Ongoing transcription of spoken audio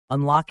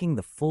Unlocking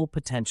the full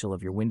potential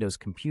of your Windows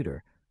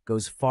computer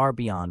goes far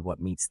beyond what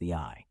meets the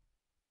eye.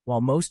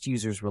 While most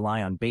users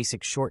rely on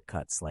basic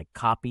shortcuts like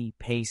copy,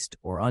 paste,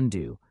 or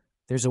undo,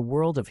 there's a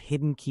world of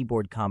hidden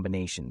keyboard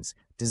combinations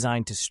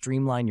designed to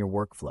streamline your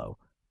workflow,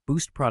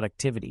 boost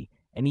productivity,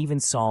 and even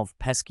solve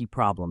pesky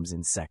problems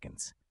in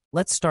seconds.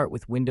 Let's start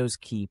with Windows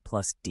key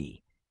plus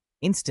D.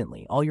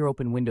 Instantly, all your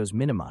open windows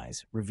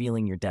minimize,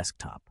 revealing your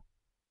desktop.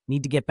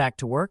 Need to get back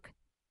to work?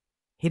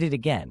 Hit it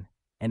again,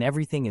 and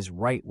everything is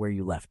right where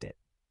you left it.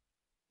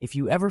 If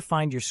you ever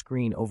find your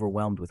screen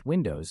overwhelmed with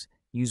windows,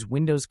 use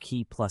Windows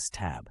key plus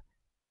Tab.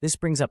 This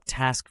brings up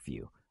Task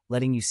View,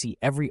 letting you see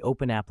every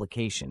open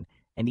application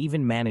and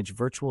even manage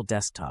virtual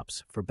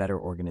desktops for better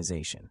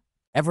organization.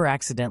 Ever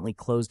accidentally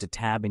closed a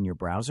tab in your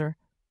browser?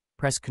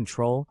 Press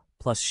Ctrl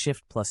plus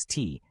Shift plus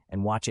T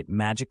and watch it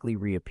magically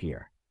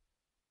reappear.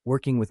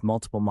 Working with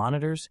multiple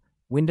monitors,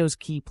 Windows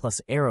key plus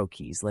arrow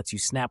keys lets you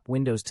snap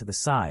windows to the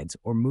sides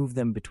or move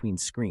them between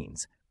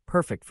screens,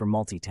 perfect for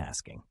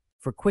multitasking.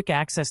 For quick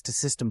access to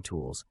system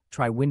tools,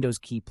 try Windows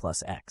key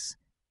plus X.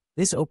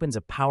 This opens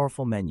a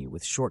powerful menu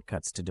with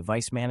shortcuts to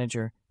Device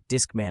Manager,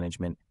 Disk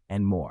Management,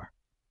 and more.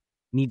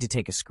 Need to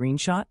take a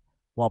screenshot?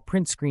 While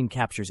Print Screen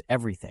captures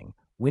everything,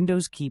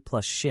 Windows key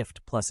plus Shift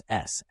plus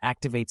S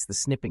activates the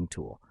snipping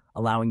tool,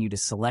 allowing you to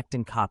select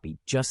and copy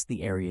just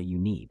the area you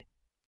need.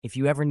 If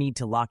you ever need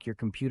to lock your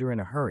computer in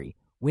a hurry,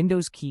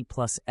 Windows key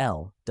plus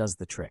L does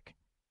the trick.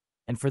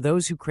 And for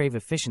those who crave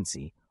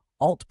efficiency,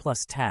 Alt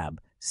plus Tab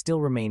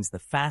still remains the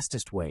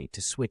fastest way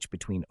to switch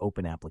between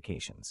open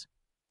applications.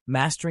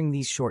 Mastering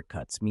these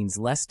shortcuts means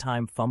less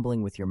time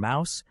fumbling with your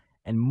mouse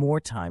and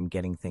more time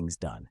getting things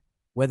done.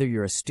 Whether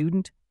you're a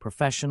student,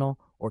 professional,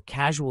 or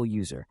casual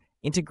user,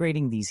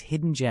 integrating these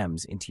hidden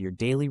gems into your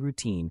daily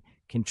routine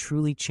can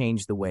truly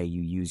change the way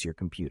you use your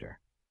computer.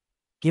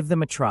 Give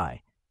them a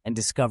try and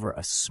discover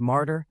a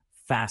smarter,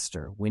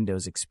 faster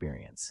Windows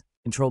experience.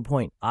 Control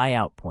Point, I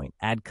Out Point,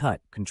 Add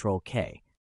Cut, Control K.